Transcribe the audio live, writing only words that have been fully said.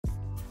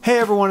Hey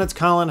everyone, it's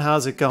Colin.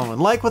 How's it going?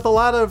 Like with a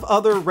lot of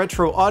other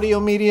retro audio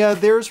media,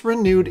 there's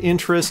renewed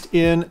interest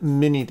in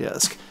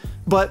MiniDisc.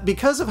 But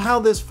because of how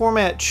this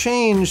format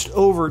changed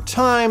over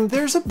time,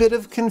 there's a bit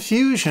of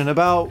confusion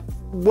about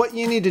what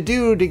you need to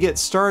do to get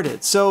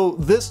started. So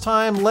this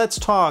time, let's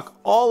talk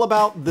all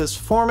about this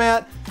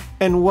format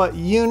and what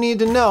you need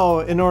to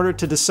know in order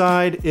to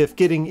decide if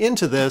getting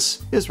into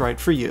this is right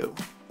for you.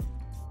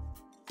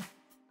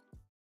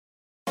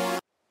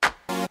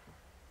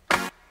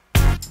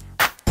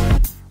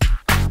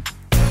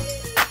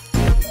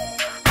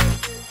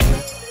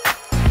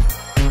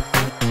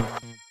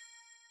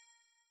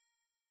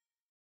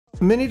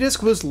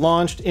 MiniDisc was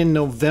launched in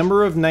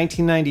November of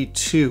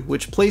 1992,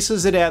 which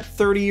places it at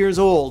 30 years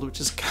old,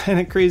 which is kind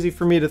of crazy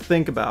for me to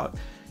think about.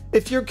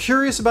 If you're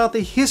curious about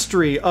the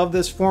history of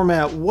this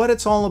format, what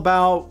it's all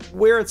about,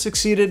 where it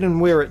succeeded and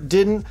where it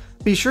didn't,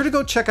 be sure to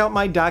go check out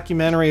my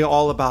documentary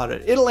all about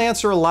it. It'll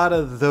answer a lot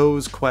of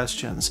those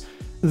questions.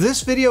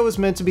 This video is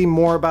meant to be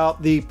more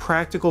about the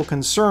practical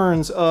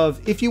concerns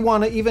of if you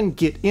want to even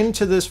get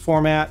into this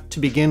format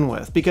to begin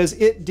with, because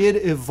it did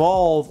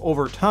evolve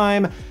over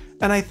time.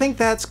 And I think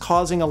that's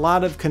causing a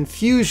lot of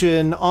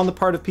confusion on the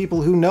part of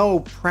people who know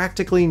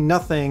practically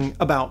nothing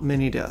about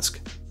MiniDisc.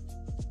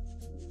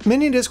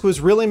 MiniDisc was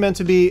really meant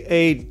to be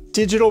a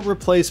digital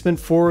replacement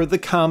for the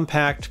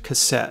compact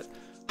cassette.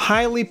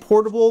 Highly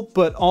portable,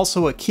 but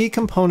also a key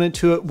component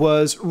to it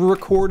was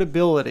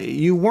recordability.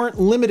 You weren't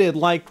limited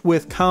like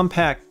with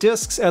compact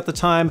discs at the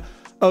time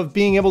of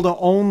being able to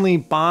only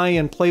buy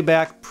and play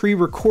back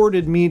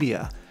pre-recorded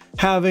media.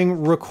 Having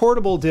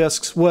recordable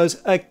discs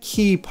was a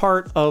key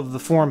part of the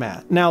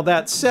format. Now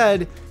that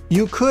said,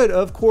 you could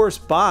of course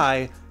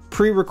buy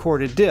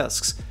pre-recorded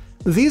discs.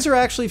 These are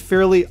actually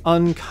fairly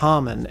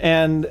uncommon,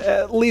 and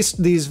at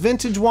least these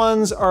vintage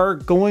ones are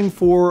going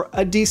for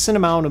a decent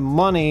amount of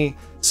money.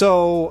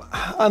 So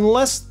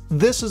unless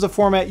this is a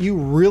format you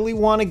really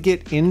want to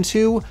get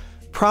into,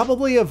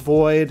 probably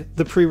avoid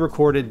the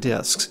pre-recorded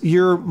discs.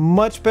 You're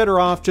much better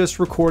off just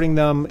recording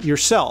them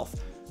yourself.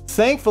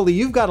 Thankfully,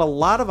 you've got a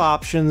lot of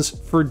options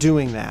for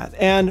doing that,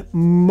 and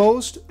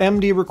most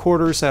MD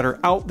recorders that are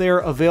out there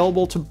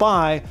available to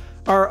buy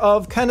are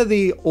of kind of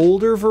the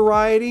older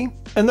variety,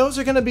 and those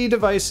are going to be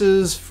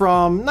devices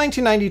from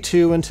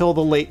 1992 until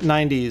the late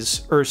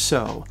 90s or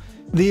so.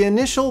 The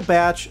initial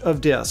batch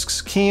of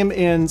discs came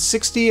in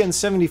 60 and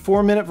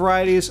 74-minute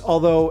varieties,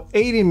 although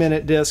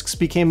 80-minute discs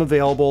became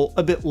available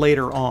a bit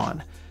later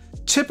on.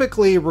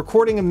 Typically,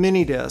 recording a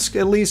MiniDisc,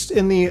 at least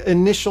in the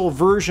initial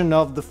version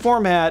of the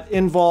format,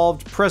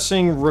 involved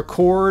pressing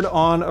record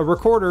on a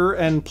recorder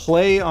and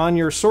play on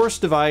your source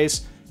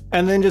device,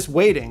 and then just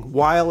waiting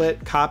while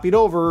it copied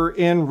over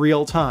in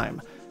real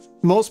time.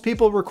 Most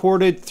people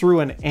recorded through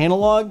an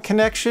analog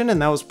connection,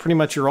 and that was pretty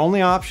much your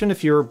only option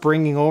if you were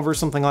bringing over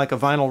something like a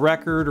vinyl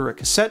record or a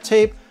cassette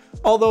tape,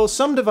 although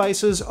some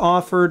devices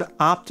offered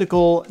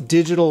optical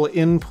digital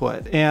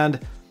input, and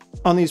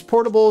on these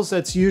portables,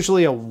 that's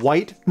usually a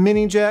white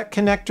mini jack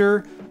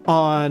connector.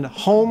 On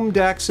home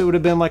decks, it would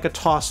have been like a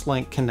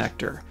Toslink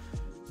connector.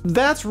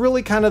 That's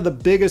really kind of the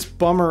biggest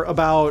bummer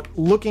about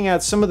looking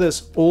at some of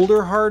this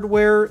older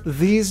hardware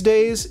these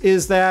days,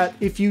 is that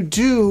if you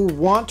do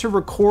want to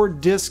record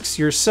discs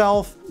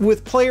yourself,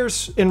 with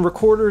players and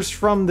recorders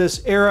from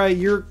this era,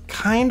 you're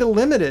kind of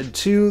limited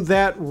to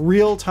that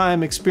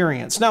real-time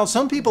experience. Now,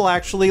 some people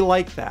actually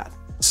like that.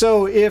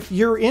 So if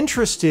you're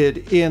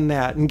interested in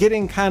that and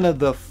getting kind of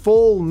the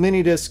full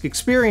MiniDisc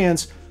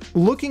experience,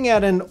 looking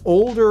at an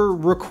older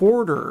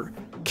recorder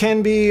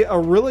can be a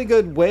really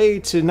good way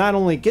to not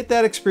only get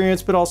that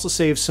experience, but also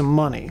save some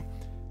money.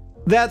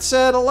 That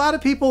said, a lot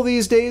of people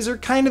these days are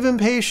kind of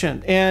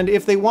impatient, and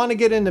if they want to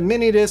get into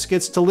MiniDisc,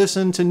 it's to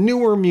listen to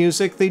newer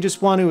music. They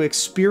just want to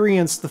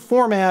experience the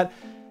format.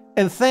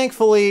 And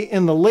thankfully,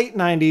 in the late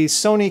 90s,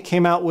 Sony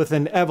came out with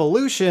an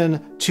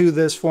evolution to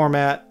this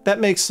format that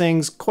makes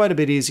things quite a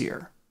bit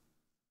easier.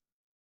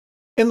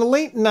 In the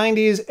late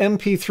 90s,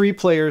 MP3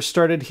 players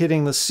started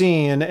hitting the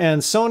scene,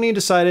 and Sony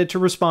decided to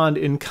respond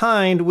in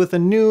kind with a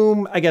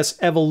new,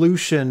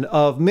 evolution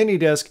of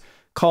MiniDisc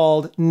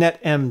called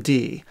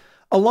NetMD.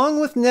 Along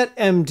with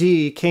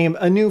NetMD came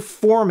a new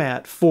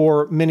format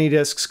for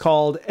MiniDiscs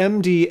called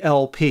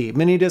MDLP,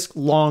 MiniDisc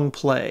Long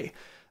Play.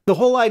 The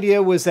whole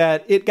idea was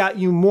that it got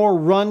you more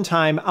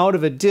runtime out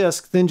of a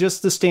disc than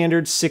just the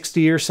standard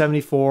 60 or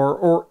 74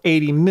 or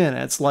 80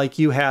 minutes like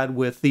you had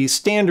with the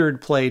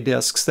standard play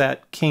discs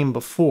that came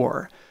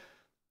before.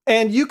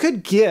 And you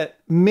could get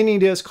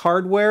MiniDisc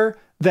hardware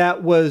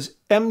that was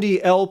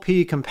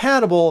MDLP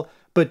compatible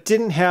but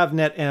didn't have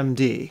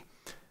NetMD.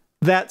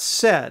 That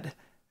said,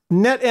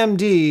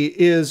 NetMD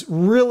is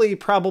really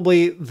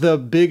probably the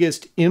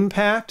biggest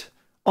impact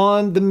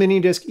on the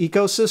MiniDisc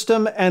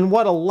ecosystem and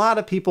what a lot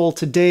of people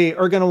today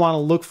are going to want to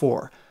look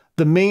for.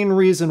 The main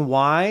reason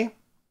why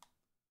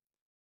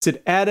is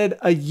it added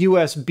a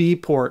USB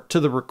port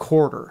to the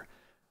recorder.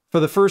 For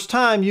the first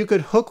time, you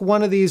could hook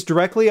one of these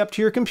directly up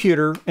to your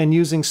computer and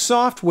using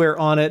software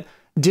on it,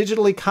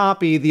 digitally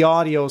copy the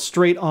audio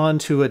straight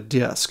onto a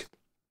disc.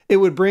 It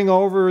would bring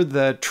over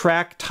the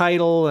track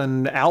title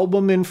and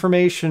album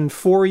information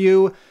for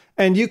you,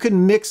 and you could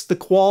mix the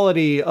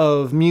quality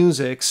of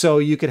music so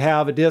you could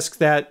have a disc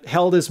that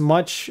held as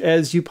much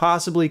as you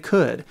possibly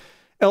could.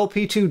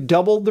 LP2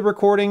 doubled the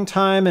recording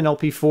time, and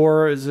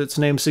LP4, as its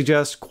name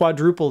suggests,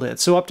 quadrupled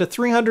it. So up to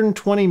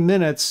 320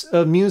 minutes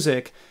of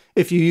music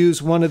if you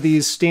use one of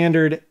these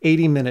standard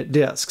 80-minute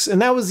discs.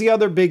 And that was the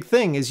other big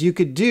thing, is you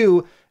could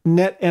do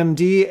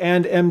NetMD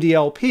and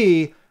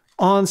MDLP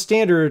on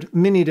standard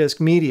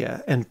MiniDisc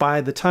media. And by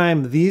the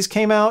time these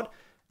came out,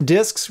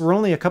 discs were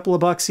only a couple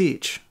of bucks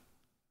each.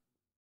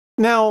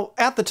 Now,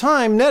 at the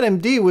time,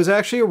 NetMD was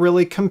actually a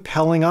really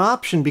compelling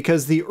option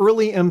because the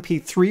early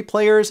MP3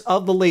 players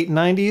of the late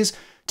 90s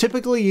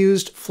typically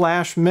used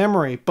flash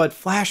memory, but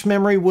flash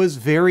memory was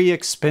very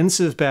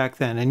expensive back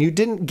then, and you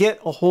didn't get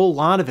a whole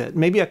lot of it,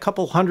 maybe a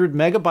couple hundred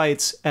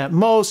megabytes at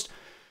most,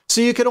 so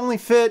you could only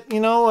fit,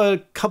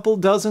 a couple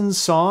dozen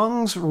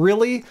songs,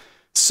 really.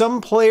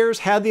 Some players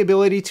had the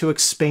ability to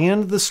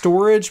expand the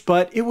storage,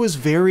 but it was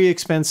very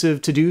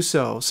expensive to do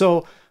so.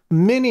 So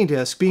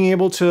MiniDisc, being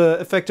able to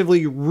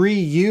effectively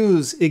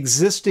reuse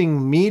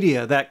existing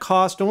media that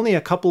cost only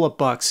a couple of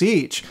bucks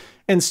each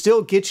and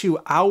still get you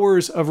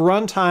hours of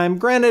runtime,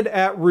 granted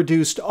at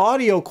reduced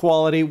audio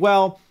quality,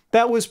 well,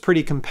 that was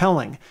pretty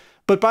compelling.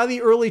 But by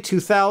the early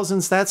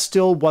 2000s, that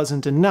still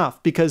wasn't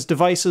enough because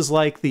devices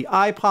like the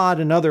iPod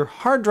and other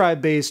hard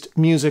drive-based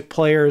music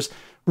players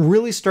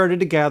really started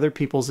to gather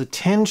people's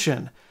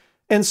attention.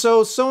 And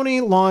so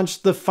Sony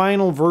launched the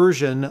final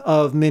version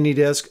of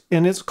MiniDisc,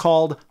 and it's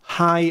called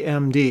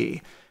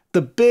Hi-MD.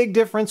 The big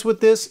difference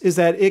with this is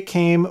that it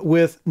came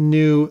with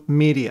new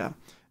media.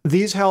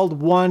 These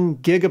held 1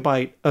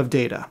 gigabyte of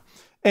data.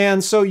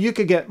 And so you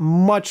could get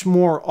much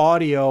more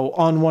audio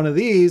on one of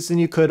these than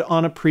you could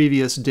on a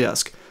previous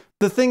disc.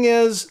 The thing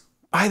is,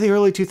 by the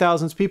early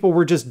 2000s, people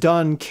were just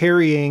done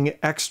carrying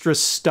extra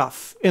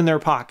stuff in their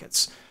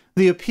pockets.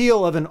 The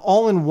appeal of an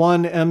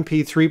all-in-one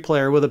MP3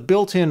 player with a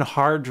built-in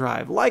hard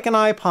drive, like an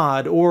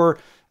iPod or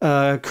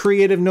a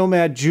Creative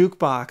Nomad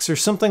jukebox or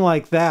something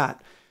like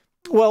that,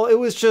 well, it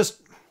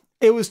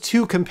was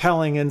too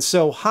compelling, and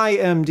so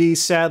Hi-MD,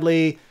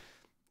 sadly,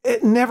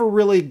 it never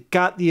really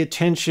got the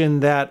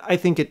attention that I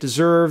think it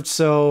deserved,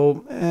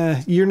 so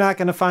you're not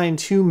going to find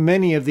too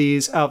many of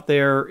these out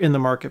there in the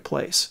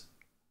marketplace.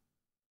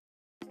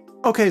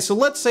 Okay, so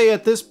let's say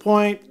at this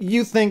point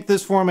you think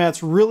this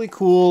format's really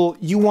cool,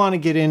 you want to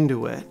get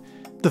into it.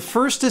 The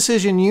first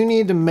decision you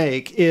need to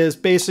make is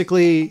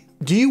basically,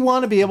 do you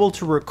want to be able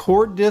to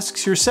record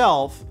discs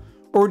yourself,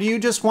 or do you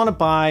just want to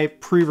buy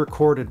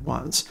pre-recorded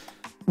ones?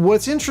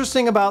 What's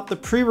interesting about the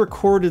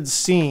pre-recorded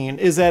scene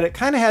is that it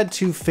kind of had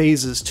two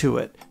phases to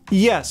it.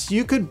 Yes,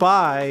 you could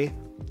buy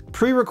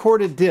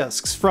pre-recorded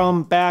discs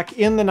from back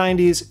in the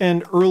 90s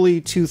and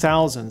early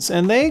 2000s,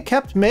 and they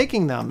kept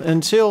making them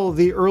until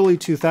the early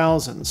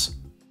 2000s.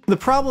 The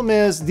problem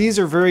is these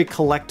are very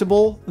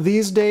collectible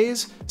these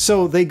days,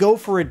 so they go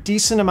for a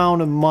decent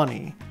amount of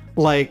money.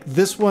 Like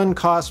this one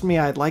cost me,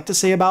 I'd like to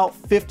say about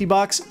 50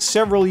 bucks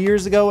several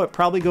years ago. It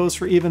probably goes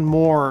for even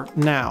more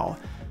now.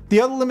 The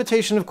other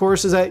limitation, of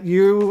course, is that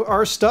you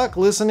are stuck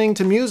listening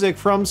to music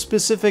from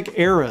specific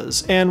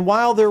eras. And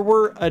while there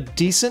were a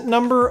decent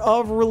number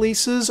of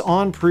releases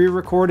on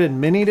pre-recorded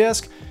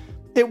MiniDisc,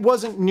 it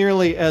wasn't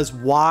nearly as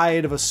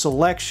wide of a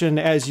selection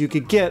as you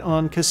could get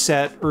on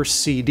cassette or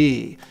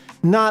CD.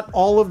 Not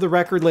all of the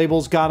record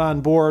labels got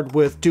on board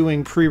with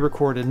doing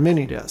pre-recorded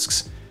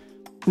MiniDiscs.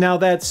 Now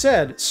that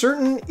said,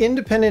 certain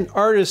independent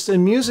artists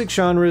and music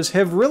genres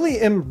have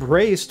really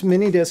embraced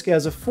MiniDisc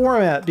as a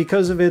format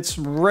because of its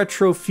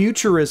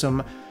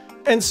retrofuturism,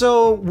 and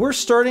so we're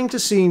starting to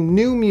see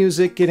new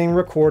music getting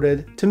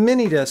recorded to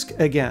MiniDisc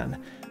again.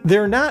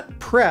 They're not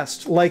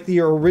pressed like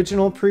the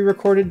original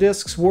pre-recorded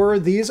discs were.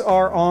 These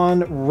are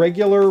on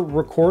regular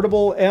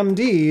recordable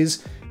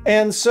MDs,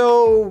 and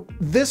so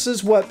this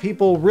is what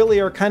people really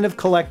are kind of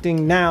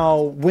collecting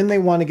now when they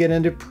want to get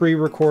into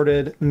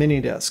pre-recorded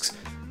MiniDiscs.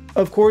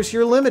 Of course,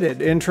 you're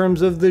limited in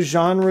terms of the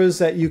genres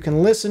that you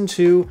can listen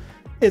to.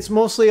 It's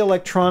mostly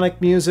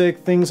electronic music,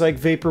 things like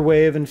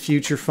vaporwave and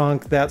future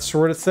funk, that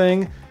sort of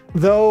thing.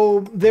 Though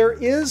there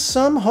is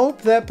some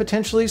hope that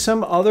potentially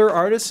some other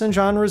artists and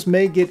genres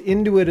may get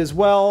into it as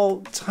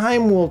well.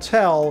 Time will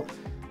tell,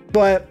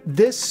 but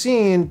this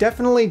scene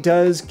definitely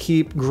does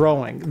keep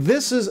growing.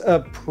 This is a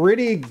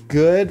pretty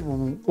good,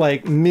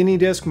 like,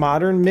 MiniDisc,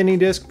 modern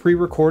MiniDisc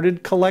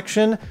pre-recorded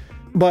collection,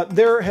 but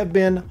there have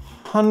been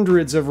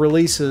hundreds of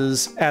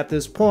releases at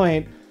this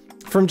point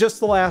from just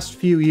the last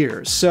few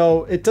years,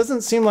 so it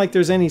doesn't seem like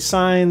there's any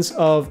signs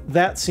of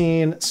that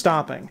scene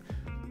stopping.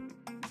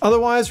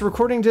 Otherwise,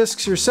 recording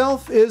discs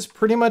yourself is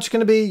pretty much going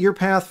to be your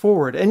path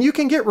forward, and you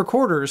can get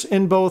recorders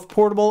in both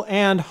portable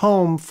and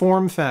home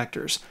form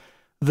factors.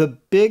 The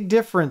big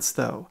difference,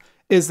 though,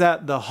 is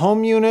that the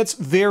home units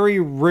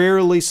very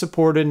rarely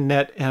supported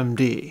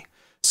NetMD.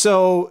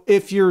 So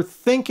if you're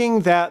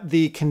thinking that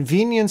the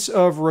convenience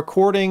of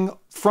recording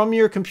from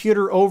your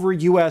computer over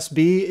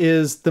USB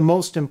is the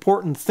most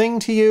important thing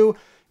to you,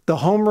 the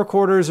home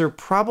recorders are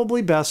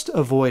probably best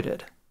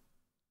avoided.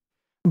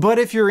 But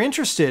if you're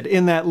interested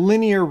in that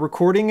linear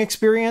recording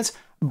experience,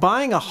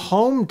 buying a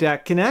home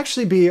deck can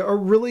actually be a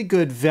really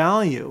good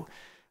value.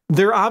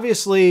 They're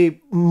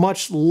obviously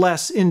much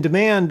less in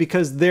demand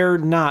because they're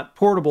not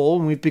portable,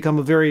 and we've become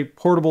a very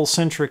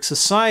portable-centric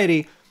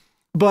society.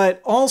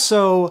 But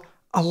also,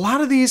 a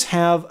lot of these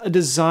have a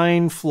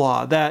design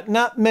flaw that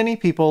not many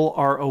people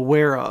are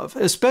aware of,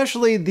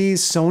 especially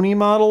these Sony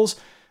models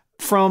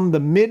from the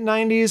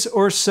mid-90s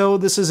or so.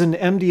 This is an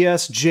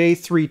MDS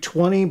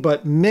J320,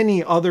 but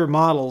many other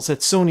models that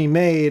Sony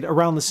made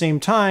around the same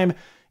time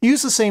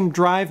use the same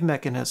drive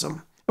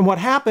mechanism. And what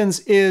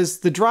happens is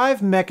the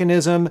drive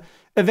mechanism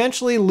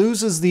eventually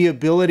loses the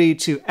ability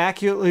to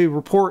accurately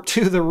report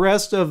to the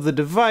rest of the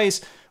device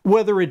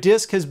whether a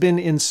disc has been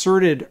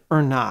inserted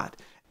or not.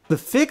 The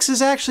fix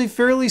is actually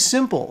fairly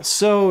simple.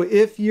 So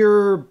if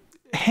you're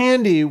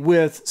handy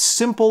with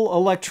simple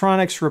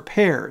electronics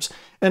repairs,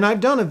 and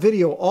I've done a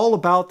video all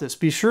about this,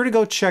 be sure to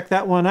go check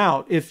that one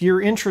out if you're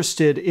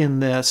interested in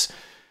this.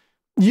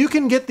 You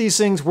can get these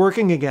things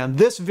working again.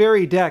 This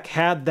very deck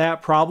had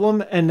that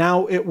problem, and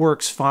now it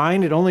works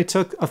fine. It only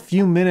took a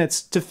few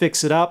minutes to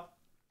fix it up,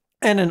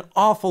 and an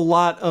awful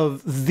lot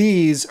of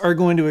these are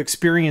going to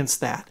experience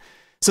that.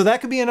 So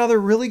that could be another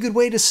really good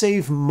way to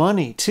save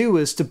money too,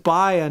 is to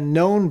buy a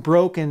known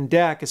broken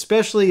deck,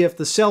 especially if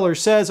the seller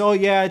says, oh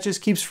yeah, it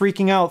just keeps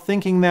freaking out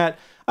thinking that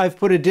I've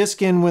put a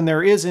disc in when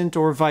there isn't,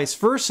 or vice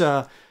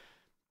versa.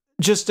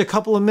 Just a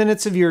couple of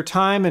minutes of your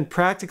time and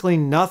practically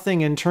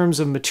nothing in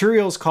terms of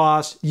materials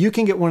cost, you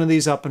can get one of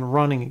these up and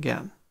running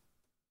again.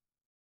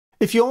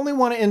 If you only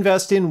want to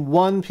invest in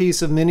one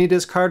piece of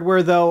MiniDisc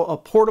hardware though, a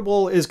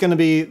portable is going to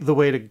be the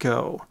way to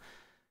go.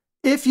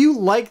 If you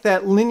like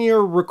that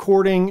linear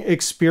recording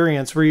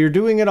experience where you're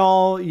doing it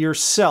all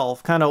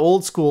yourself, kind of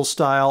old school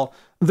style,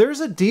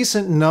 there's a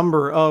decent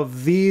number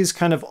of these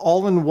kind of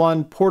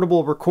all-in-one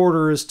portable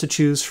recorders to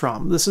choose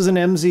from. This is an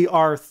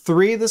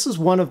MZR3. This is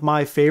one of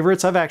my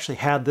favorites. I've actually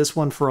had this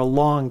one for a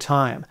long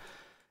time.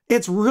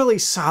 It's really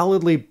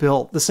solidly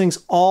built. This thing's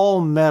all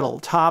metal,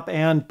 top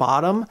and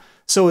bottom,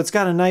 so it's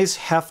got a nice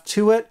heft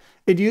to it.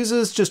 It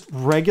uses just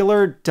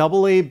regular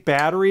AA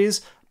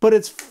batteries, but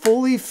it's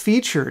fully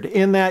featured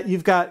in that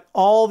you've got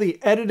all the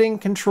editing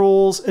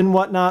controls and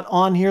whatnot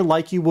on here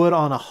like you would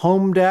on a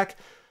home deck.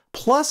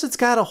 Plus, it's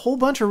got a whole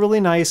bunch of really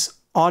nice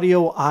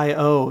audio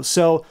I/O.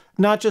 So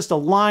not just a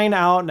line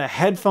out and a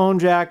headphone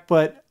jack,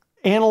 but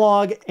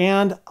analog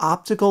and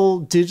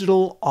optical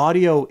digital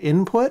audio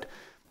input.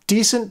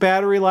 Decent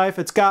battery life.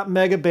 It's got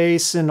mega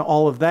bass and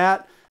all of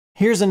that.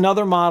 Here's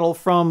another model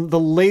from the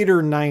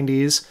later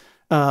 90s.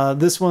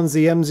 This one's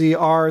the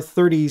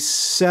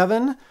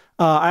MZR37.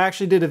 I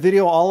actually did a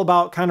video all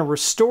about kind of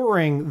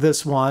restoring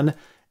this one.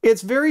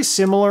 It's very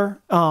similar.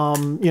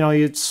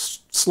 You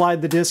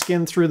slide the disc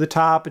in through the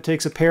top. It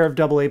takes a pair of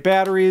AA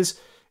batteries.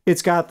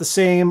 It's got the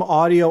same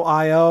audio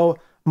I/O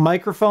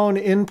microphone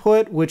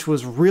input, which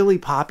was really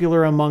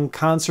popular among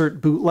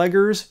concert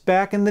bootleggers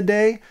back in the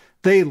day.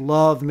 They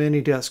love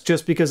MiniDisc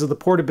just because of the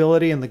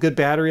portability and the good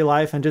battery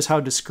life and just how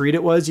discreet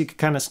it was. You could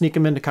kind of sneak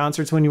them into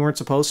concerts when you weren't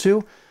supposed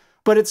to.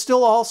 But it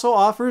still also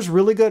offers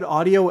really good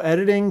audio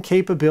editing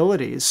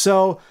capabilities.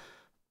 So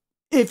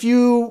if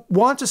you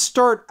want to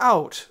start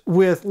out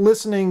with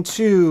listening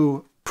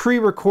to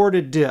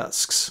pre-recorded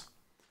discs,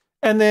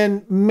 and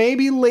then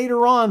maybe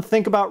later on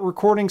think about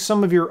recording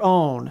some of your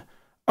own,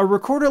 a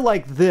recorder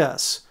like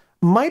this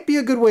might be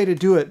a good way to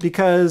do it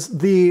because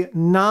the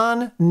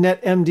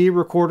non-NetMD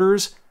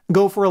recorders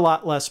go for a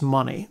lot less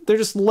money. They're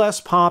just less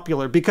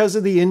popular because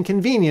of the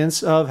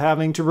inconvenience of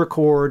having to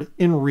record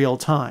in real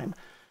time.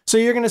 So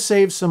you're going to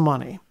save some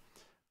money.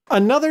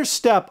 Another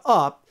step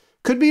up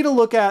could be to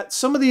look at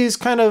some of these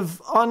kind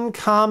of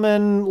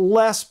uncommon,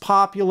 less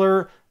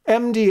popular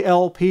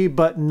MD-LP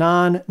but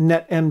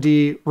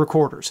non-NetMD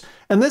recorders.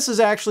 And this is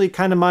actually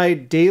kind of my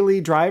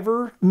daily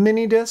driver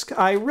MiniDisc.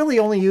 I really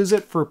only use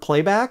it for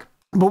playback,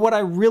 but what I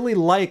really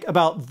like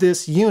about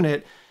this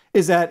unit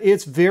is that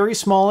it's very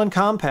small and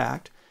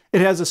compact.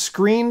 It has a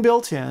screen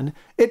built in.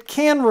 It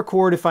can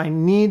record if I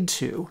need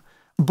to,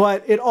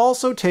 but it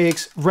also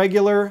takes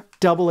regular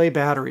AA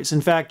batteries.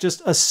 In fact,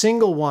 just a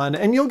single one,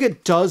 and you'll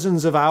get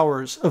dozens of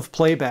hours of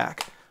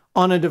playback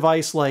on a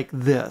device like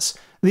this.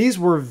 These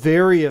were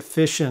very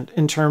efficient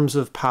in terms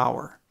of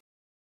power.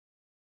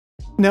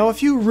 Now,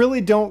 if you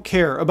really don't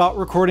care about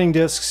recording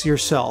discs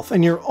yourself,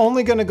 and you're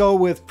only going to go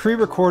with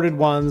pre-recorded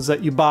ones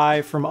that you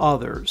buy from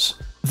others,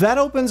 that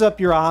opens up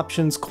your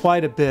options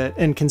quite a bit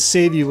and can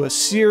save you a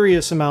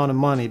serious amount of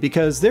money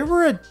because there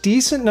were a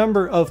decent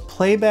number of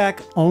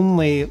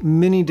playback-only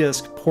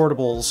MiniDisc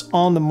portables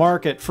on the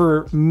market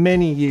for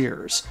many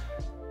years.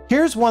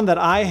 Here's one that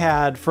I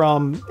had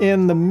from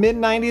in the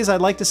mid-90s.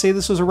 I'd like to say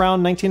this was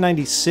around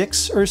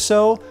 1996 or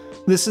so.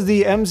 This is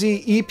the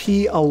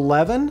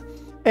MZ-EP11,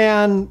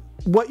 and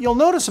what you'll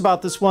notice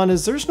about this one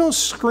is there's no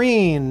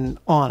screen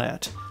on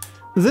it.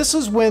 This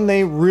is when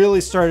they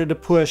really started to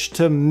push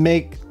to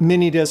make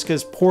MiniDisc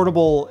as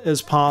portable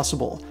as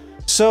possible.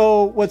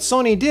 So what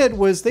Sony did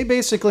was they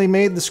basically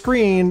made the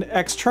screen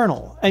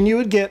external, and you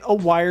would get a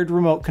wired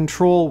remote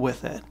control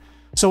with it.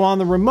 So on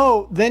the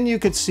remote, then you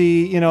could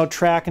see, you know,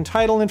 track and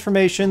title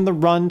information, the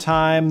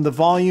runtime, the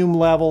volume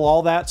level,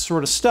 all that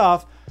sort of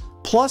stuff.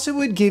 Plus it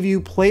would give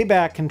you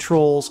playback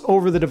controls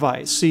over the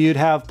device. So you'd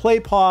have play,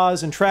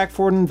 pause, and track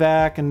forward and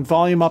back, and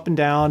volume up and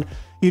down.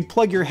 You'd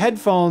plug your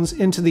headphones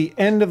into the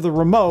end of the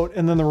remote,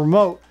 and then the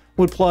remote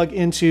would plug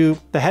into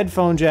the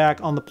headphone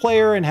jack on the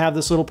player and have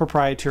this little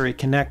proprietary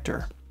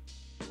connector.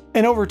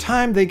 And over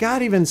time, they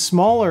got even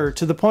smaller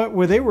to the point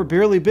where they were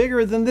barely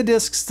bigger than the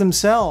discs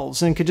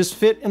themselves and could just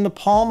fit in the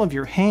palm of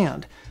your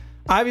hand.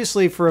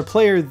 Obviously, for a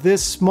player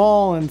this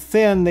small and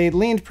thin, they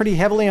leaned pretty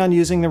heavily on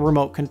using the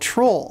remote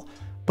control.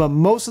 But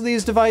most of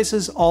these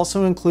devices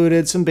also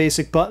included some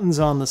basic buttons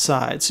on the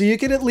side, so you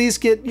could at least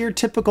get your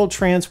typical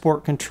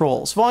transport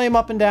controls. Volume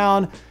up and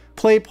down,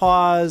 play,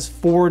 pause,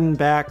 forward and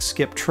back,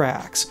 skip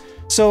tracks.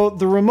 So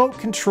the remote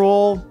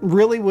control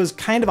really was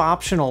kind of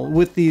optional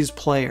with these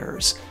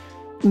players.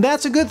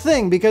 That's a good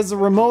thing because the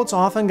remotes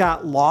often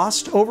got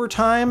lost over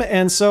time,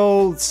 and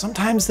so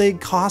sometimes they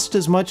cost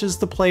as much as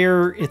the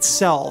player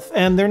itself,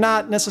 and they're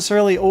not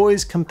necessarily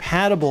always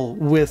compatible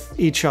with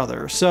each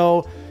other.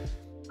 So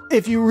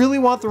if you really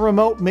want the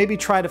remote, maybe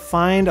try to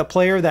find a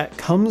player that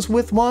comes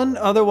with one.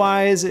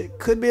 Otherwise, it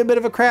could be a bit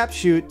of a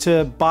crapshoot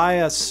to buy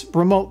a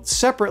remote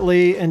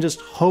separately and just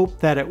hope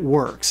that it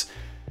works.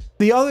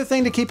 The other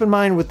thing to keep in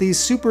mind with these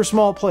super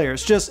small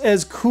players, just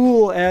as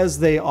cool as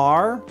they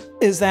are,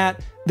 is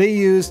that they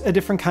used a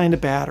different kind of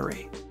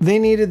battery. They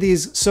needed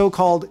these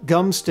so-called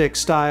gumstick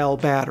style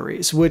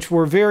batteries, which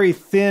were very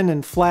thin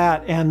and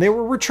flat, and they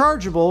were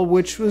rechargeable,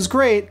 which was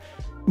great.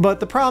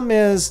 But the problem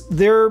is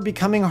they're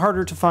becoming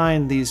harder to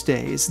find these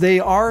days. They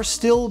are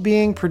still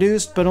being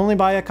produced, but only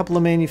by a couple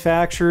of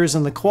manufacturers,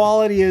 and the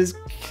quality is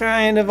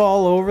kind of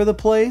all over the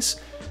place.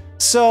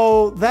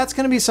 So that's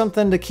going to be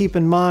something to keep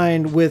in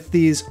mind with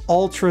these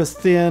ultra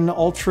thin,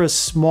 ultra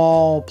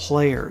small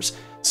players.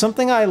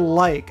 Something I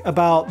like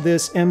about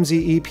this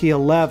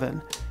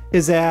MZ-EP11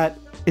 is that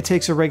it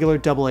takes a regular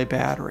AA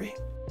battery.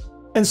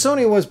 And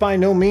Sony was by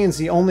no means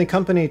the only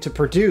company to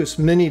produce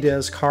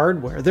MiniDisc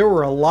hardware. There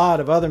were a lot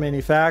of other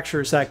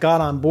manufacturers that got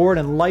on board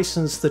and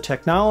licensed the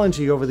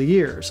technology over the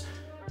years.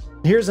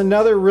 Here's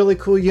another really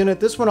cool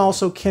unit. This one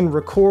also can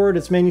record.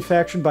 It's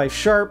manufactured by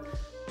Sharp,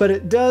 but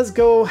it does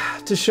go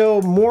to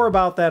show more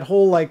about that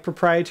whole like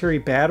proprietary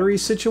battery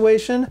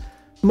situation.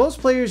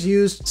 Most players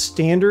used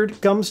standard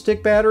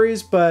gumstick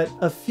batteries, but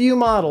a few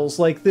models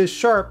like this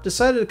Sharp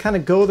decided to kind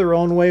of go their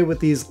own way with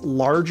these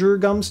larger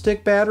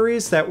gumstick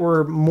batteries that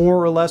were more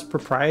or less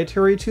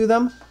proprietary to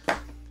them.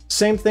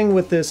 Same thing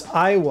with this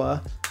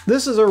Iowa.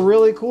 This is a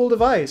really cool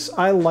device.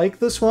 I like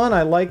this one.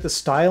 I like the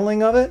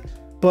styling of it,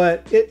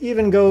 but it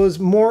even goes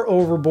more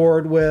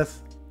overboard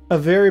with a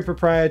very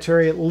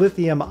proprietary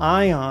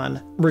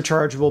lithium-ion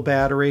rechargeable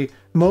battery.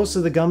 Most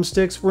of the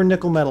gumsticks were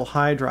nickel metal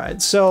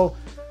hydride. So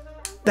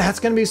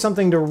that's going to be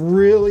something to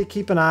really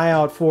keep an eye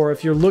out for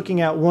if you're looking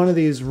at one of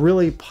these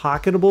really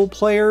pocketable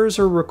players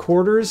or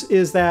recorders,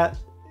 is that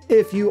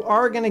if you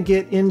are going to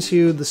get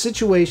into the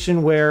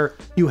situation where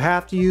you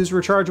have to use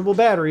rechargeable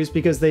batteries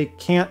because they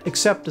can't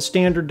accept a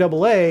standard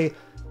AA,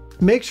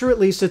 make sure at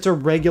least it's a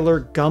regular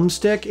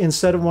gumstick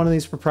instead of one of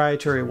these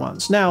proprietary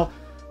ones. Now,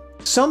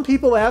 some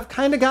people have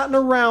kind of gotten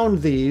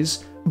around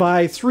these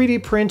by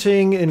 3D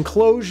printing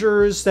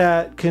enclosures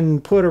that can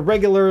put a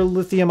regular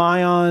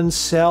lithium-ion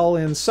cell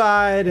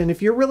inside, and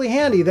if you're really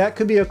handy, that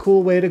could be a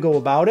cool way to go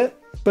about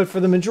it. But for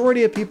the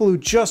majority of people who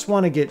just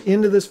want to get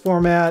into this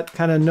format,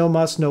 kind of no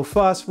muss, no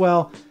fuss,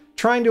 well,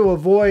 trying to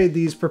avoid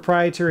these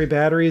proprietary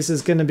batteries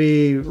is going to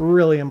be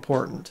really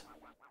important.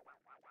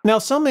 Now,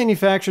 some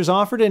manufacturers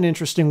offered an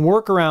interesting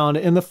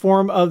workaround in the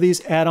form of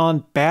these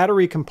add-on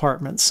battery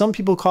compartments. Some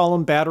people call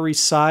them battery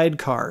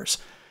sidecars.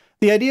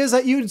 The idea is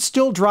that you'd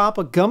still drop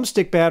a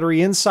gumstick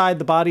battery inside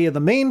the body of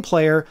the main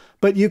player,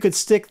 but you could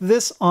stick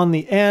this on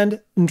the end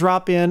and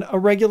drop in a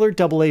regular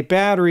AA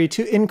battery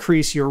to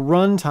increase your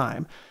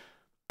runtime.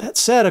 That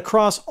said,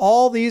 across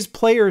all these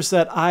players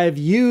that I've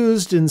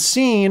used and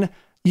seen,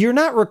 you're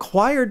not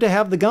required to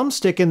have the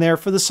gumstick in there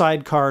for the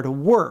sidecar to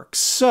work.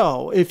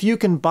 So if you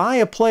can buy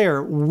a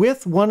player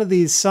with one of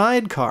these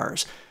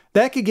sidecars,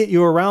 that could get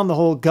you around the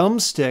whole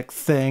gumstick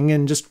thing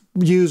and just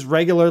use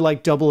regular like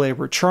AA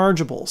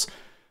rechargeables.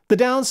 The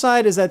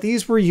downside is that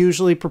these were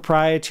usually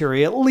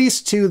proprietary, at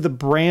least to the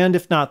brand,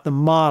 if not the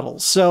model.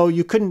 So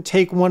you couldn't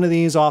take one of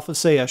these off of,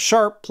 say, a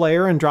Sharp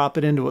player and drop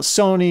it into a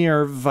Sony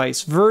or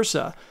vice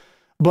versa.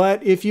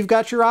 But if you've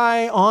got your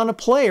eye on a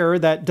player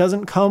that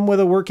doesn't come with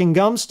a working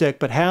gumstick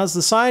but has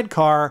the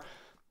sidecar,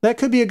 that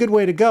could be a good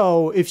way to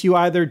go if you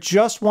either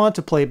just want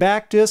to play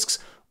back discs,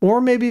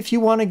 or maybe if you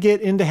want to get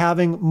into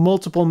having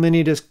multiple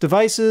MiniDisc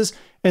devices,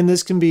 and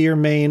this can be your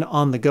main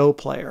on-the-go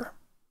player.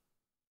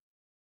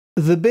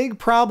 The big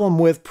problem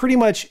with pretty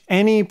much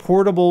any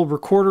portable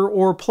recorder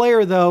or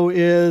player, though,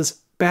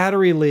 is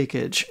battery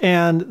leakage.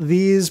 And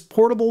these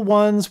portable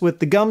ones with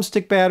the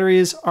gumstick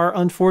batteries are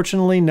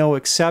unfortunately no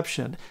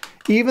exception.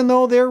 Even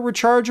though they're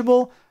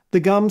rechargeable, the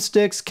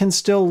gumsticks can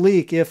still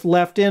leak if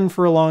left in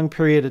for a long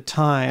period of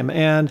time.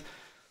 And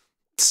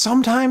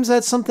sometimes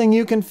that's something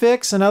you can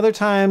fix, and other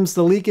times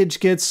the leakage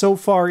gets so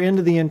far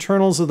into the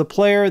internals of the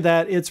player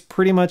that it's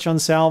pretty much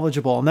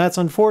unsalvageable. And that's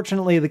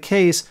unfortunately the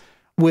case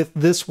with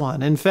this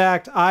one. In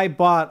fact, I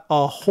bought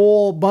a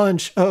whole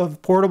bunch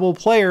of portable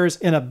players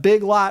in a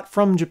big lot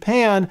from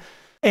Japan,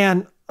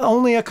 and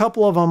only a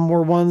couple of them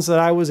were ones that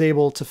I was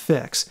able to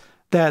fix.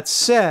 That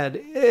said,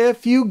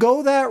 if you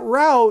go that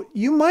route,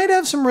 you might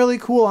have some really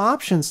cool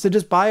options to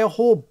just buy a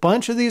whole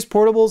bunch of these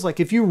portables. Like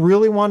if you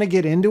really want to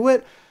get into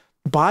it,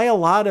 buy a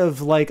lot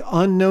of like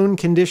unknown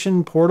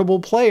condition portable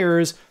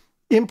players,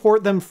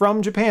 import them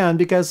from Japan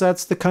because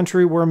that's the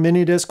country where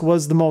MiniDisc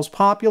was the most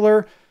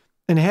popular,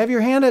 and have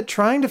your hand at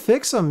trying to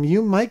fix them.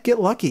 You might get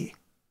lucky.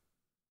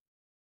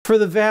 For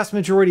the vast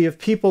majority of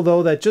people,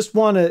 though, that just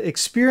want to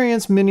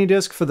experience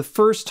MiniDisc for the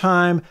first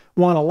time,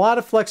 want a lot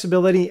of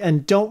flexibility,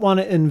 and don't want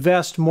to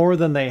invest more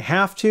than they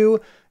have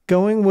to,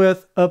 going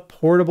with a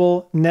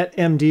portable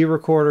NetMD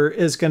recorder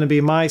is going to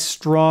be my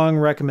strong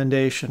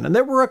recommendation. And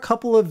there were a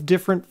couple of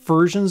different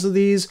versions of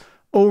these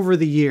over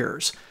the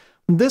years.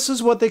 This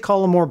is what they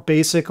call a more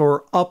basic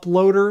or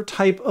uploader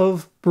type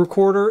of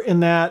recorder, in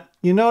that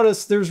you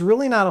notice there's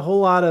really not a whole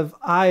lot of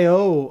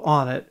I/O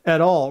on it at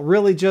all.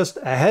 Really just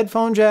a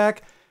headphone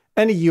jack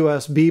and a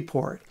USB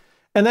port.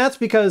 And that's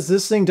because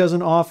this thing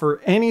doesn't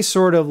offer any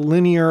sort of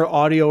linear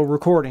audio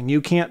recording. You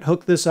can't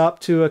hook this up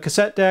to a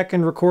cassette deck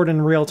and record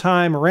in real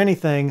time or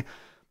anything.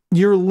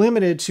 You're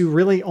limited to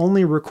really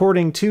only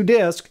recording to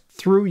disk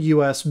through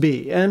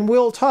USB. And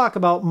we'll talk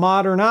about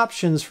modern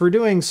options for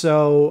doing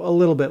so a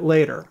little bit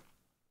later.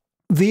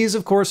 These,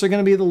 of course, are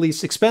going to be the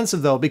least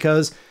expensive, though,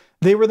 because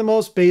they were the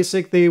most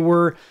basic. They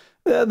were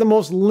the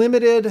most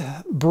limited,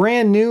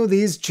 brand new.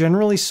 These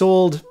generally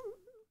sold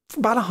for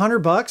about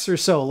 $100 or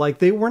so. Like,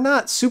 they were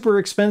not super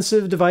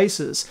expensive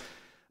devices.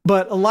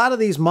 But a lot of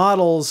these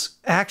models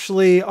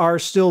actually are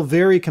still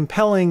very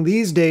compelling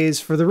these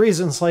days for the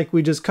reasons like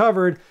we just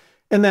covered,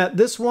 and that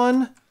this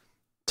one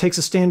takes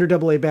a standard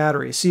AA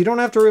battery. So you don't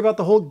have to worry about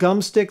the whole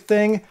gum stick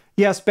thing.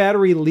 Yes,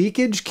 battery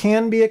leakage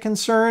can be a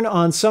concern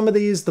on some of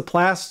these. The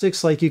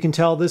plastics, like you can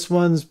tell this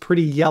one's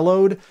pretty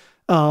yellowed.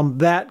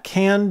 That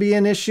can be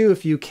an issue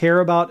if you care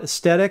about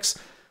aesthetics.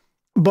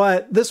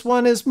 But this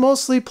one is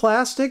mostly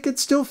plastic. It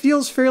still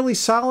feels fairly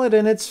solid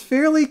and it's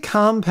fairly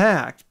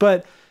compact.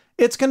 But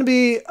it's going to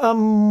be a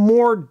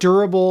more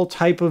durable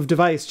type of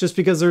device just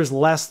because there's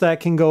less that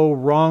can go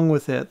wrong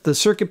with it. The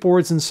circuit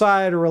boards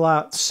inside are a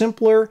lot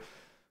simpler.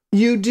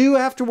 You do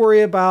have to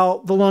worry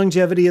about the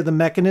longevity of the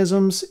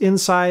mechanisms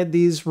inside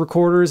these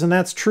recorders, and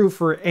that's true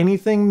for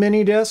anything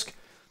MiniDisc.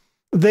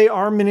 They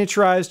are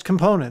miniaturized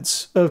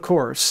components, of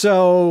course.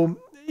 So,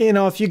 you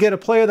know, if you get a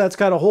player that's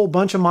got a whole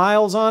bunch of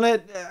miles on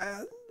it,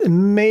 it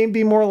may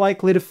be more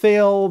likely to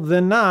fail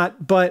than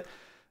not, but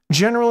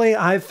generally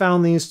I've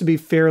found these to be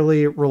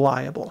fairly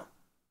reliable.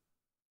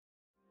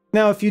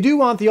 Now, if you do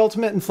want the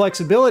ultimate in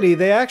flexibility,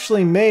 they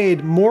actually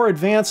made more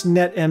advanced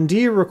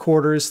NetMD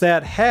recorders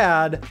that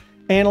had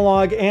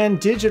analog and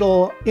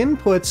digital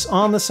inputs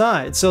on the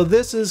side. So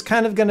this is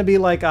kind of going to be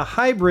like a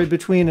hybrid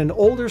between an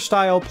older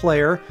style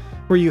player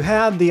where you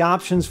had the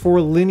options for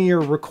linear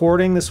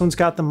recording. This one's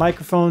got the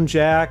microphone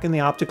jack and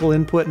the optical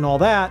input and all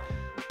that,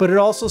 but it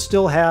also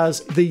still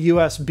has the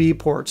USB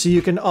port, so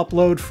you can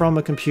upload from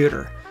a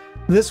computer.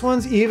 This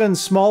one's even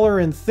smaller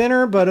and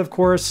thinner, but of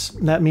course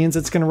that means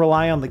it's going to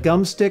rely on the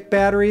gum stick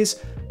batteries.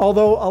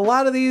 Although a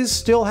lot of these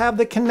still have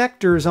the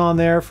connectors on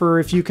there for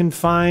if you can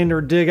find or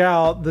dig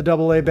out the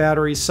AA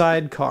battery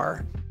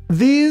sidecar.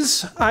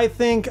 These, I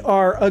think,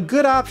 are a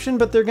good option,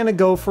 but they're going to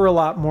go for a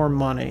lot more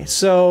money.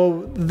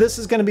 So this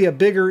is going to be a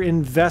bigger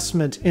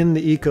investment in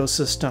the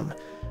ecosystem.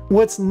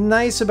 What's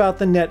nice about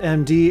the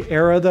NetMD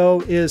era,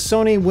 though, is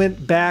Sony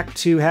went back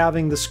to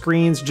having the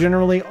screens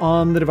generally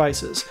on the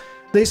devices.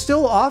 They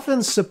still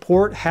often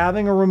support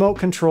having a remote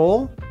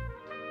control,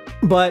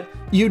 but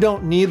you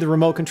don't need the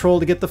remote control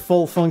to get the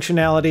full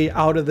functionality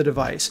out of the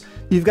device.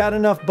 You've got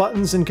enough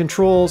buttons and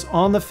controls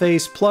on the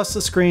face plus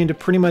the screen to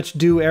pretty much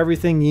do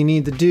everything you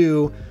need to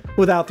do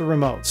without the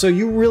remote. So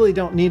you really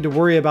don't need to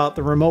worry about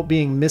the remote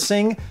being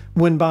missing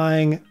when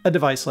buying a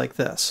device like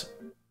this.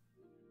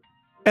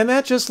 And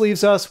that just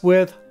leaves us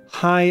with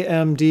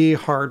high-MD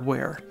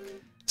hardware.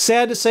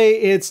 Sad to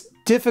say, it's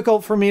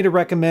difficult for me to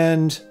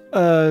recommend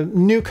a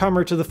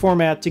newcomer to the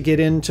format to get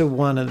into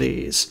one of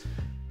these.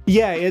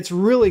 Yeah, it's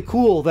really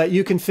cool that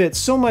you can fit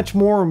so much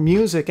more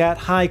music at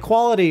high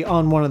quality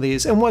on one of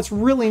these. And what's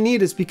really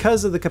neat is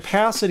because of the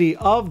capacity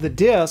of the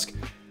disc,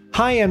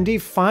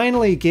 HiMD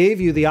finally gave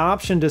you the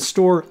option to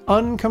store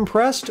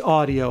uncompressed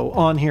audio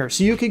on here.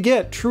 So you could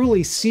get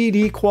truly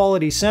CD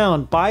quality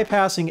sound,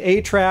 bypassing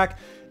A-track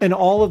and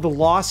all of the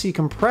lossy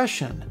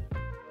compression.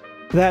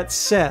 That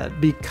said,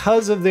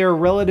 because of their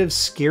relative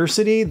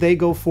scarcity, they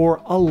go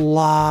for a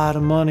lot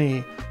of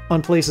money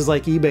on places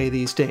like eBay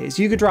these days.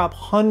 You could drop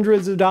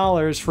hundreds of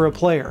dollars for a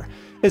player,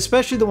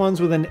 especially the ones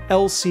with an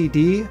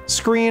LCD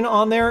screen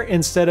on there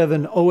instead of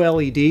an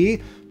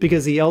OLED,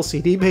 because the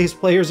LCD-based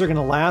players are going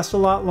to last a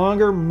lot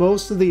longer.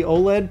 Most of the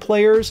OLED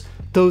players,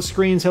 those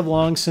screens have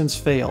long since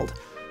failed.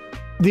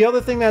 The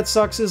other thing that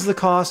sucks is the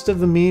cost of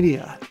the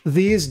media.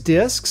 These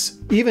discs,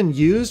 even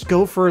used,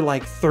 go for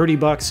like 30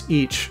 bucks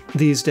each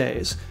these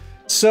days.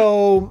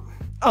 So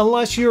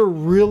unless you're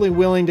really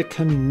willing to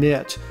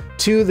commit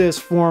to this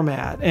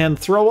format and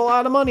throw a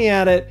lot of money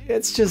at it,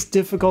 it's just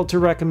difficult to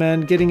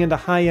recommend getting into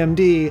high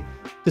MD,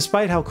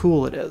 despite how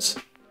cool it is.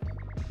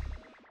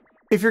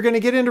 If you're going to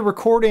get into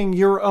recording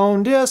your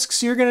own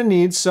discs, you're going to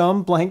need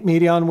some blank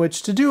media on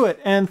which to do it.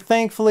 And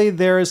thankfully,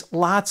 there's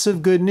lots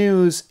of good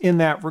news in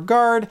that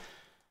regard.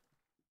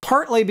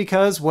 Partly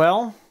because,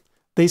 well,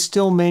 they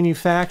still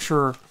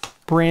manufacture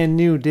brand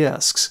new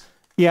discs.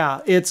 Yeah,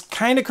 it's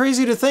kind of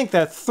crazy to think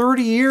that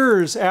 30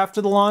 years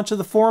after the launch of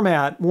the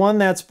format, one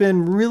that's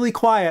been really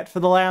quiet for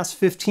the last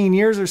 15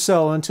 years or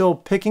so until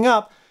picking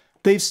up,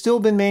 they've still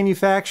been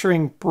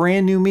manufacturing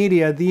brand new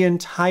media the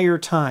entire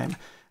time.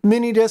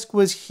 MiniDisc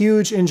was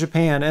huge in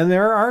Japan, and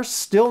there are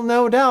still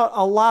no doubt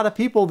a lot of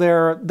people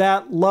there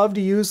that love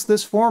to use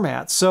this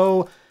format.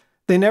 So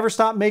they never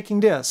stopped making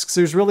discs.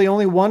 There's really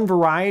only one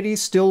variety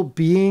still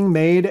being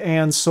made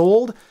and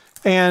sold.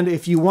 And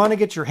if you want to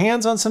get your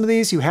hands on some of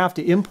these, you have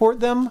to import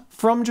them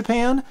from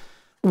Japan,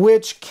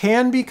 which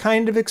can be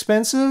kind of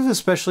expensive,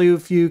 especially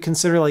if you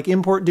consider like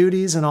import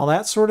duties and all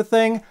that sort of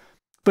thing.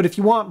 But if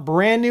you want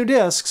brand new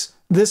discs,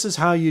 this is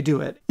how you do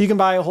it. You can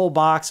buy a whole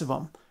box of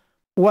them.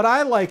 What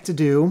I like to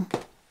do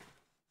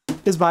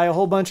is buy a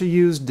whole bunch of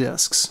used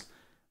discs.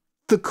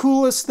 The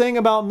coolest thing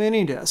about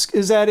MiniDisc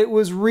is that it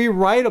was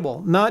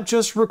rewritable, not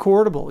just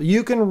recordable.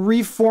 You can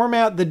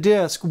reformat the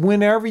disc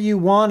whenever you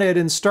want it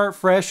and start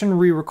fresh and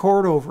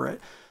re-record over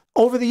it.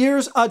 Over the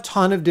years, a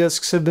ton of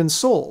discs have been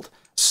sold.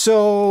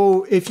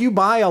 So if you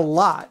buy a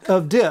lot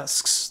of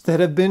discs that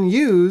have been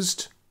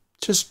used,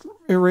 just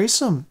erase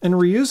them and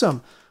reuse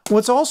them.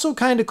 What's also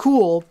kind of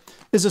cool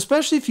is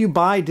especially if you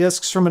buy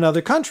discs from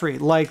another country,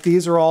 like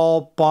these are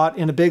all bought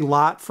in a big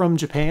lot from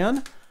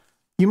Japan,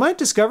 you might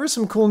discover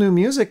some cool new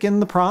music in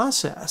the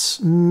process.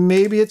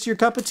 Maybe it's your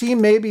cup of tea,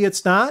 maybe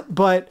it's not,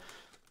 but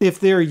if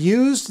they're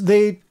used,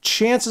 they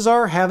chances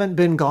are haven't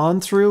been gone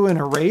through and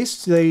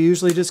erased. They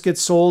usually just get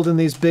sold in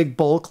these big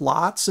bulk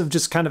lots of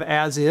just kind of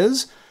as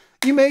is.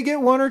 You may get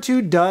one or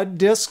two dud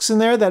discs in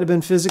there that have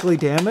been physically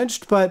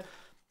damaged, but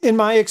in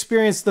my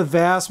experience, the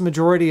vast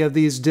majority of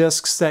these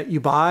discs that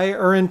you buy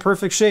are in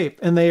perfect shape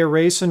and they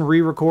erase and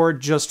re-record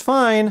just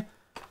fine.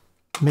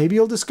 Maybe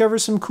you'll discover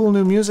some cool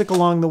new music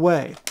along the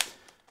way.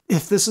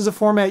 If this is a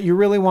format you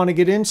really want to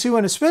get into,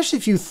 and especially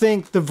if you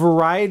think the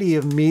variety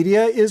of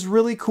media is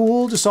really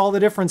cool, just all the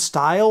different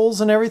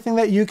styles and everything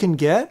that you can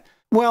get,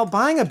 well,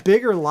 buying a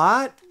bigger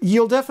lot,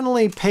 you'll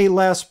definitely pay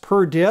less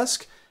per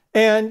disc,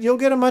 and you'll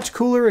get a much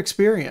cooler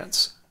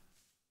experience.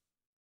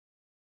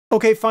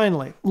 Okay,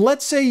 finally,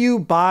 let's say you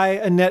buy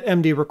a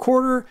NetMD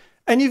recorder,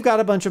 and you've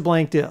got a bunch of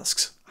blank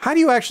discs. How do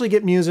you actually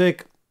get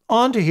music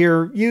onto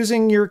here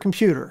using your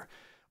computer?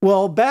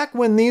 Well, back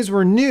when these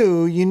were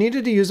new, you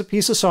needed to use a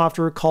piece of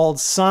software called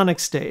Sonic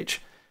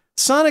Stage.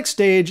 Sonic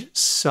Stage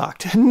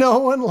sucked. No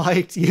one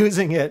liked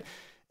using it.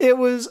 It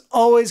was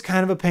always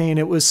kind of a pain.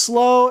 It was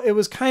slow, it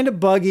was kind of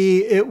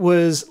buggy, it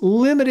was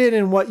limited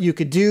in what you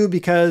could do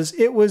because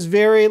it was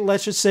very,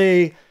 let's just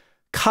say,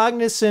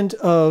 cognizant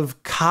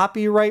of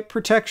copyright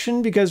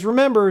protection. Because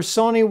remember,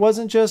 Sony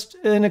wasn't just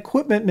an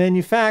equipment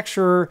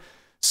manufacturer,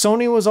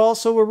 Sony was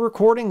also a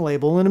recording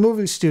label and a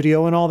movie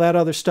studio and all that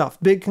other stuff.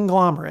 Big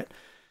conglomerate.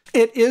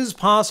 It is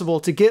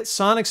possible to get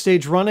Sonic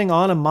Stage running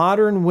on a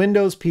modern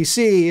Windows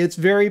PC. It's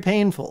very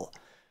painful.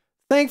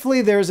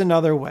 Thankfully, there's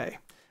another way.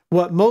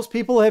 What most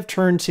people have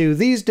turned to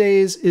these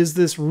days is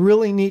this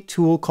really neat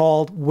tool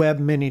called Web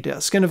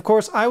MiniDisc. And of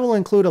course, I will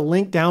include a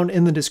link down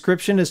in the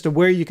description as to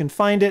where you can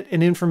find it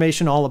and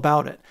information all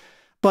about it.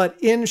 But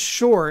in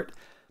short,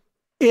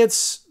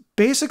 it's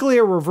basically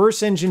a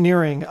reverse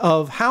engineering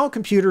of how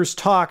computers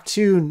talk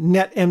to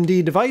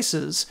NetMD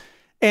devices.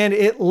 And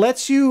it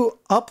lets you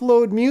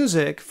upload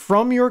music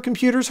from your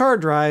computer's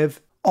hard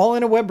drive all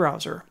in a web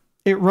browser.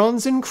 It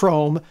runs in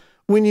Chrome.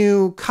 When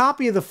you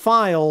copy the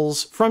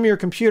files from your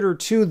computer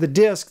to the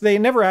disk, they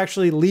never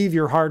actually leave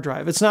your hard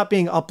drive. It's not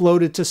being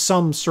uploaded to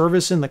some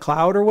service in the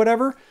cloud or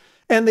whatever.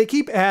 And they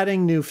keep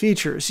adding new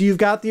features. You've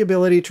got the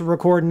ability to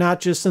record not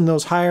just in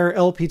those higher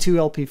LP2,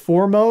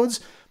 LP4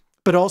 modes,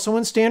 but also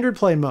in standard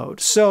play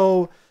mode.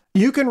 So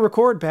you can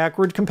record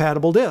backward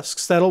compatible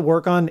discs that'll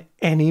work on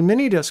any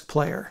MiniDisc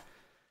player.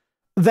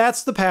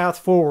 That's the path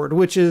forward,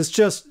 which is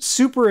just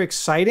super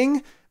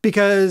exciting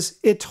because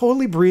it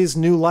totally breathes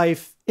new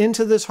life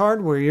into this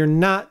hardware. You're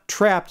not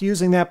trapped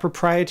using that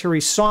proprietary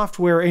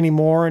software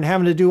anymore and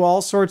having to do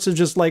all sorts of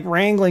just like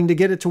wrangling to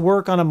get it to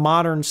work on a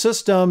modern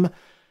system.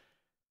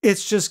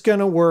 It's just going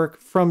to work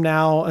from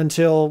now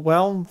until,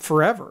 well,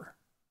 forever.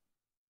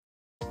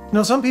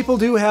 Now, some people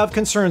do have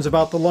concerns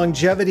about the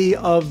longevity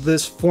of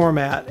this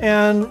format,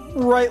 and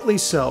rightly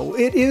so.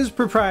 It is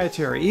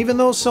proprietary. Even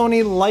though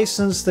Sony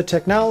licensed the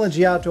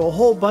technology out to a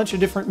whole bunch of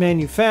different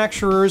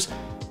manufacturers,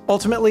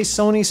 ultimately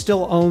Sony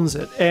still owns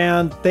it,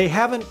 and they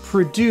haven't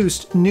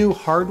produced new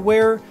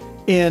hardware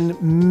in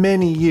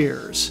many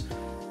years.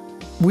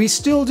 We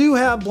still do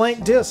have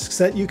blank discs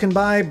that you can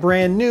buy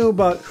brand new,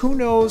 but who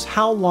knows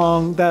how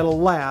long that'll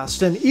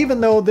last. And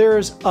even though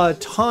there's a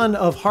ton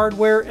of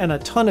hardware and a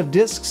ton of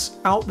discs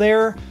out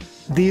there,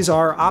 these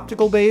are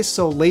optical based,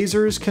 so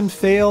lasers can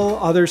fail,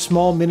 other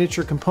small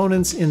miniature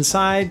components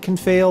inside can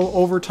fail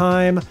over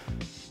time.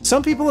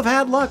 Some people have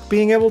had luck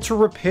being able to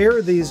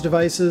repair these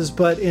devices,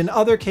 but in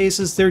other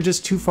cases they're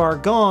just too far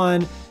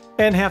gone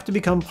and have to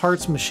become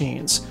parts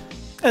machines.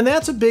 And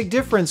that's a big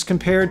difference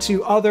compared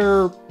to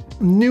other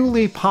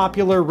newly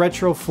popular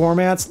retro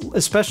formats,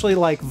 especially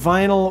like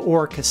vinyl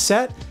or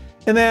cassette,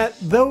 in that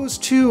those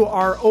two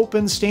are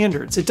open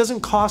standards. It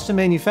doesn't cost a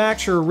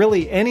manufacturer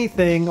really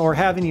anything or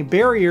have any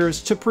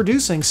barriers to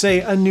producing,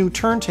 say, a new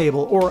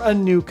turntable or a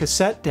new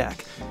cassette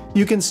deck.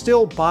 You can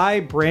still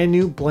buy brand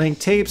new blank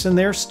tapes and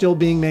they're still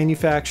being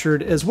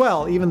manufactured as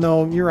well, even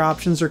though your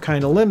options are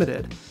kind of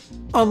limited.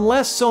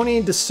 Unless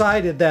Sony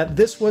decided that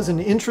this was an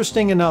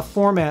interesting enough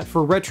format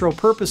for retro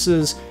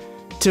purposes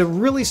to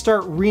really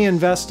start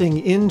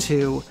reinvesting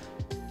into.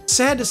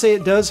 Sad to say,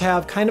 it does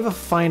have kind of a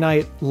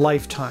finite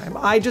lifetime.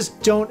 I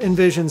just don't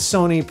envision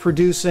Sony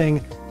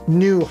producing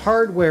new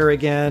hardware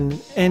again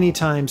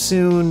anytime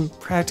soon,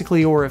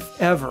 practically, or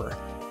if ever.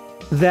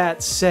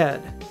 That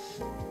said,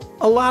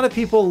 a lot of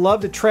people love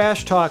to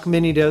trash talk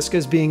MiniDisc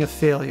as being a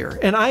failure,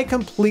 and I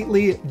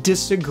completely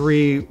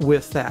disagree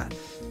with that.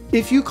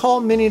 If you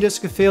call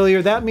MiniDisc a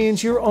failure, that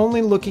means you're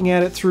only looking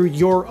at it through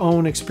your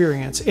own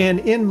experience.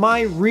 And in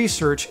my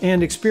research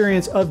and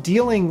experience of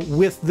dealing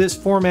with this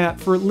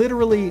format for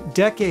literally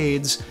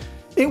decades,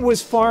 it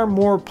was far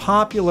more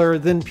popular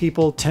than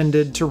people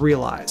tended to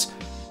realize.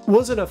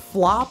 Was it a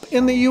flop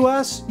in the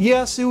US?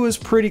 Yes, it was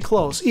pretty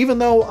close. Even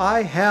though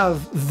I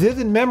have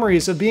vivid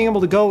memories of being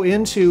able to go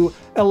into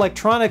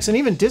electronics and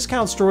even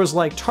discount stores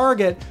like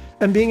Target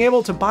and being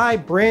able to buy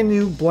brand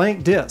new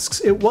blank discs.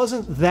 It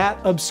wasn't that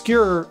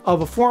obscure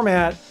of a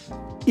format,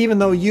 even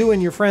though you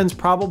and your friends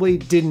probably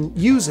didn't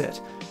use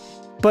it.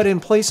 But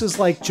in places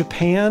like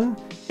Japan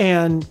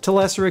and to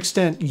lesser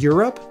extent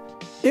Europe,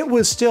 it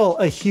was still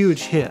a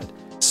huge hit.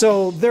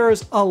 So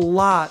there's a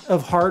lot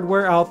of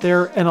hardware out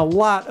there and a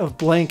lot of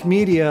blank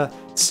media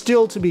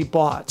still to be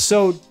bought.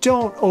 So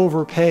don't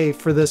overpay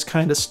for this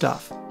kind of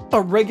stuff.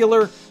 A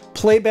regular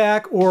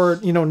playback or,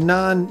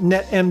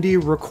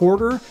 non-NetMD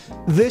recorder,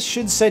 this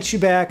should set you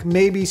back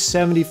maybe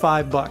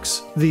 75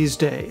 bucks these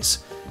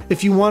days.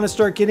 If you want to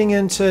start getting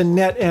into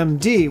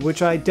NetMD,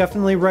 which I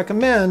definitely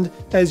recommend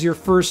as your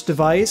first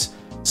device,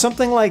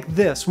 something like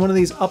this, one of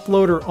these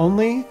uploader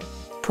only,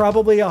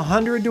 probably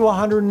 100 to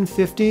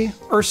 150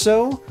 or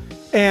so,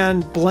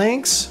 and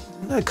blanks,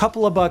 a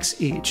couple of bucks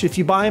each. If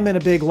you buy them in a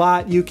big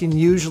lot, you can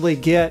usually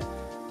get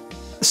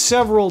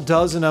several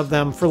dozen of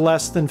them for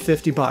less than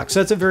 50 bucks.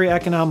 That's a very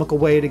economical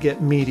way to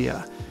get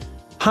media.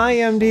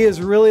 HiMD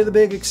is really the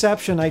big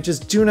exception. I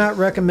just do not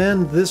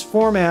recommend this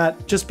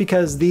format just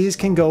because these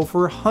can go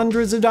for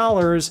hundreds of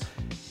dollars.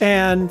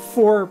 And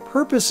for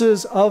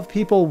purposes of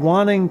people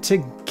wanting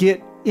to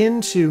get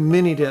into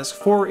MiniDisc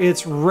for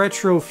its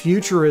retro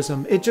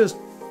futurism, it just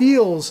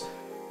feels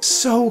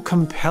so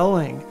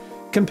compelling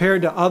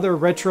compared to other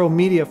retro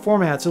media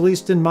formats, at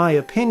least in my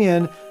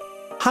opinion.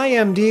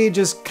 HiMD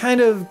just kind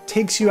of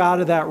takes you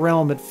out of that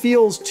realm. It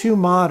feels too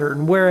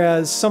modern,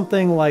 whereas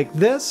something like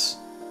this,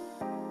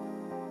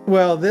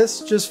 well,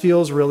 this just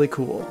feels really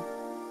cool.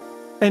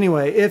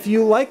 Anyway, if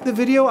you like the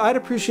video, I'd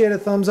appreciate a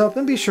thumbs up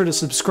and be sure to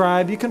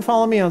subscribe. You can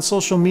follow me on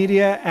social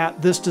media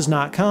at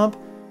thisdoesnotcomp.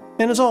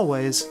 And as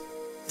always,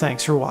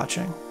 thanks for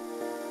watching.